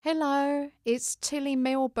Hello, it's Tilly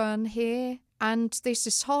Milburn here, and this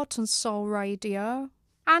is Heart and Soul Radio.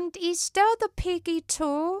 And is there the piggy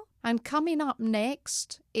too? And coming up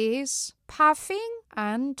next is Puffing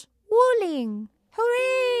and Wooling.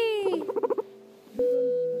 Hooray!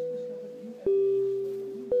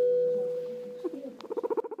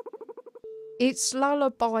 It's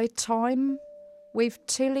lullaby time with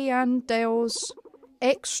Tilly and Dell's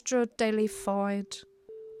extra delified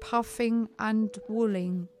Puffing and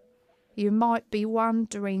Wooling. You might be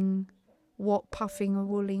wondering what puffing and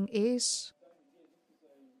wooling is.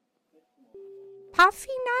 Puffing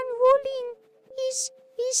and wooling is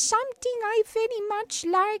something I very much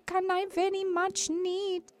like and I very much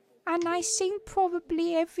need. And I think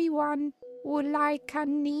probably everyone would like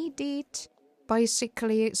and need it.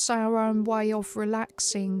 Basically, it's our own way of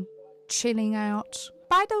relaxing, chilling out.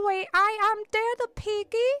 By the way, I am Dare the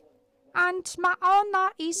Piggy, and my owner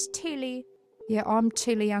is Tilly. Yeah, I'm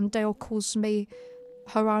Tilly, and Dale calls me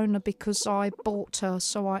her owner because I bought her,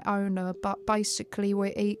 so I own her. But basically,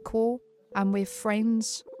 we're equal, and we're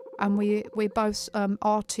friends, and we're both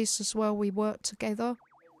artists as well. We work together,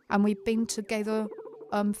 and we've been together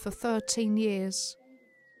for 13 years.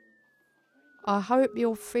 I hope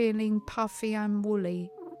you're feeling puffy and woolly.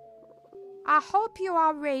 I hope you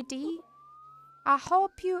are ready. I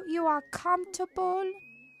hope you are comfortable.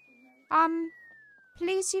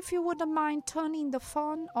 Please, if you wouldn't mind turning the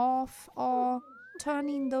phone off or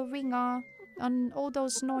turning the ringer and all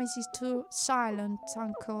those noises to silent,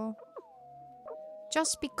 Uncle.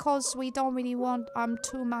 Just because we don't really want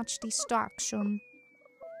too much distraction.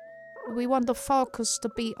 We want the focus to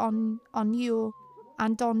be on you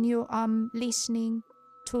and on you listening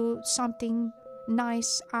to something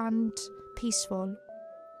nice and peaceful.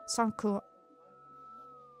 Thank you.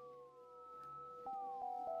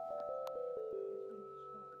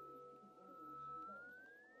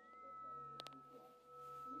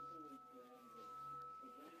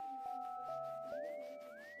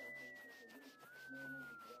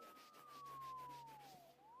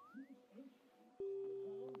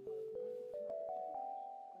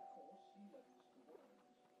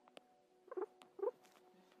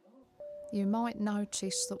 You might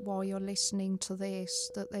notice that while you're listening to this,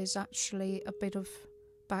 that there's actually a bit of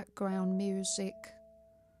background music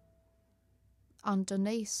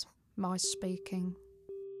underneath my speaking.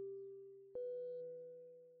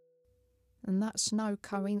 And that's no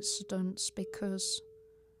coincidence, because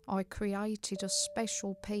I created a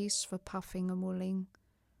special piece for Puffing and Wooling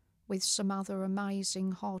with some other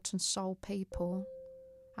amazing heart and soul people,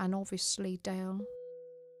 and obviously Dale.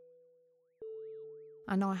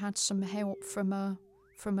 And I had some help from a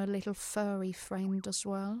little furry friend as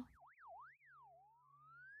well,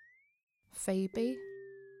 Phoebe.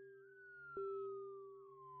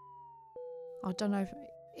 I don't know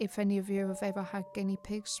if any of you have ever had guinea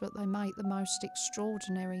pigs, but they make the most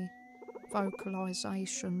extraordinary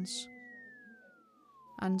vocalisations.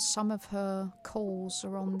 And some of her calls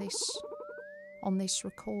are on this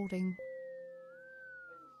recording.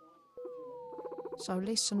 So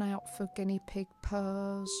listen out for guinea pig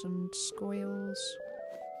purrs and squeals.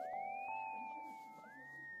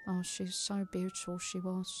 Oh, she's so beautiful, she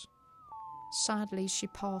was. Sadly, she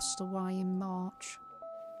passed away in March.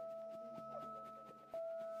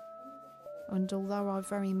 And although I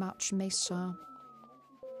very much miss her,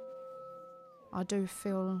 I do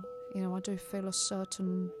feel a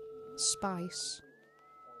certain space.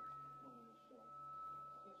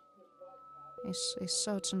 It's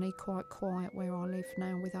certainly quite quiet where I live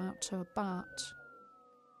now without her, but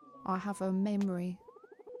I have her memory,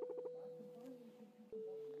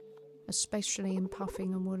 especially in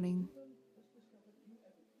Puffing and Wooling.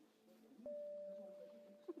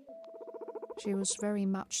 She was very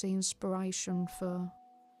much the inspiration for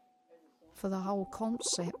the whole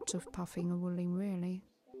concept of Puffing and Wooling, really.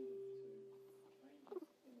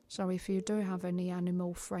 So if you do have any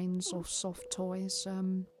animal friends or soft toys,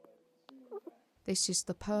 this is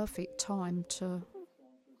the perfect time to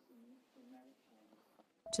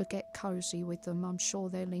get cosy with them. I'm sure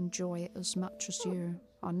they'll enjoy it as much as you.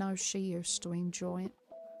 I know she used to enjoy it.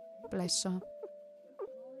 Bless her.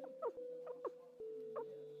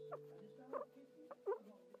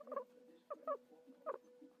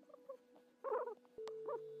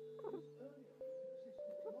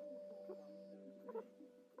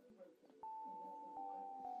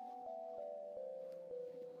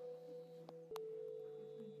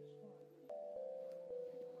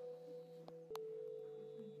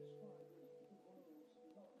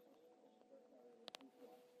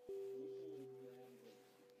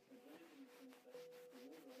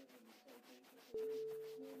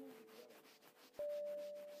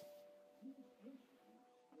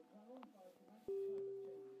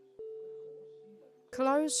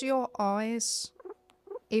 Close your eyes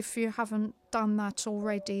if you haven't done that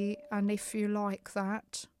already, and if you like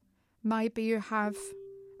that. Maybe you have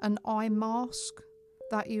an eye mask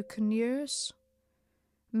that you can use.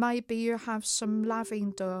 Maybe you have some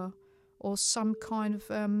lavender or some kind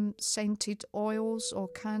of scented oils or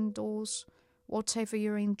candles, whatever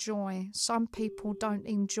you enjoy. Some people don't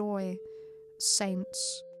enjoy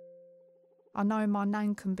scents. I know my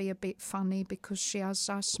nan can be a bit funny because she has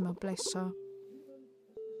asthma, bless her.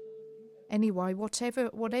 Anyway,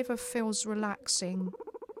 whatever feels relaxing,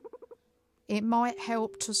 it might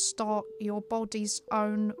help to start your body's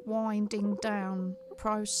own winding down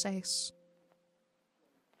process.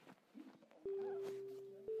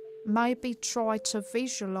 Maybe try to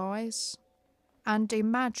visualize and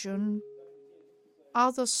imagine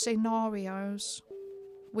other scenarios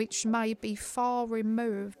which may be far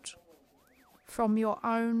removed from your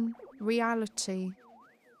own reality.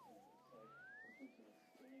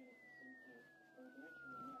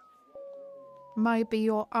 Maybe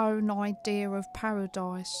your own idea of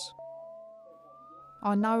paradise.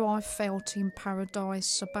 I know I felt in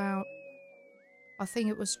paradise about, I think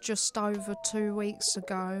it was just over 2 weeks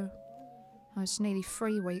ago. It's nearly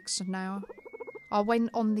 3 weeks now. I went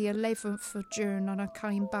on the 11th of June and I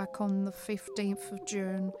came back on the 15th of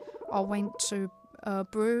June. I went to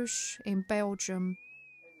Bruges in Belgium,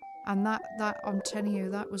 and that I'm telling you,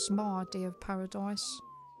 that was my idea of paradise.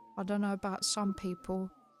 I don't know about some people.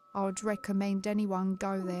 I would recommend anyone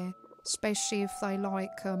go there, especially if they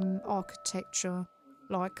like architecture,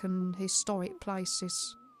 like historic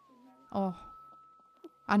places. Oh,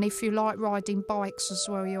 and if you like riding bikes as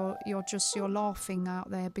well, you're laughing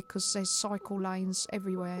out there because there's cycle lanes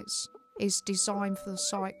everywhere. It's designed for the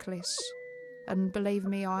cyclists, and believe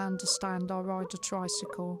me, I understand. I ride a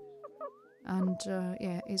tricycle, and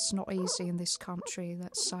yeah, it's not easy in this country,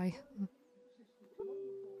 let's say.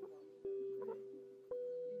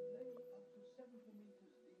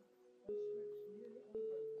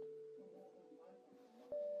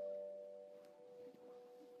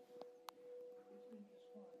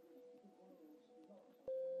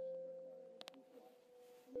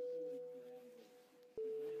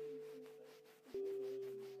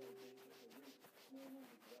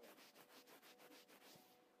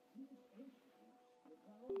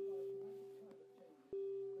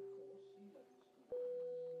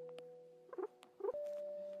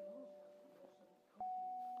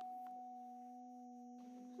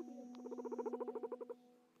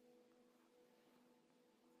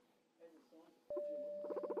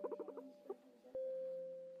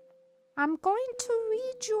 I'm going to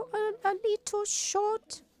read you a little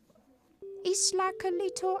short. It's like a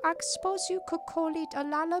little, I suppose you could call it a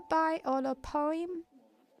lullaby or a poem.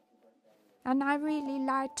 And I really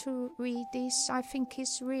like to read this. I think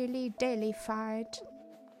it's really deified.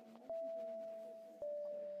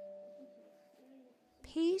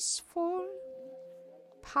 Peaceful,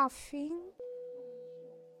 puffing,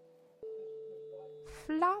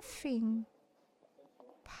 fluffing,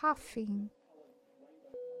 puffing.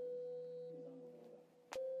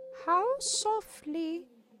 How softly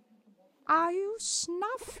are you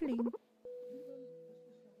snuffling?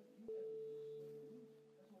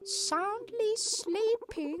 Soundly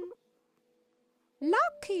sleeping?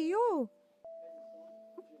 Lucky you!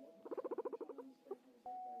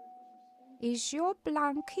 Is your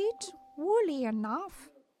blanket woolly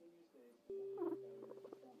enough?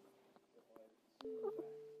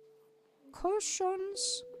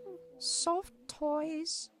 Cushions, soft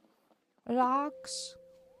toys, rugs,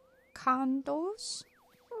 candles.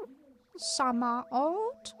 Some are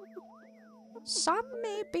old, some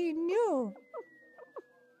may be new.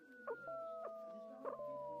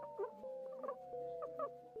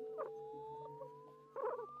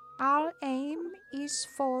 Our aim is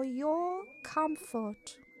for your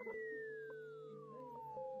comfort.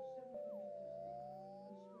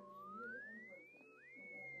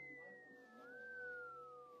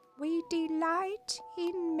 We delight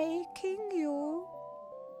in making you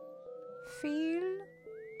feel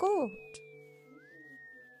good.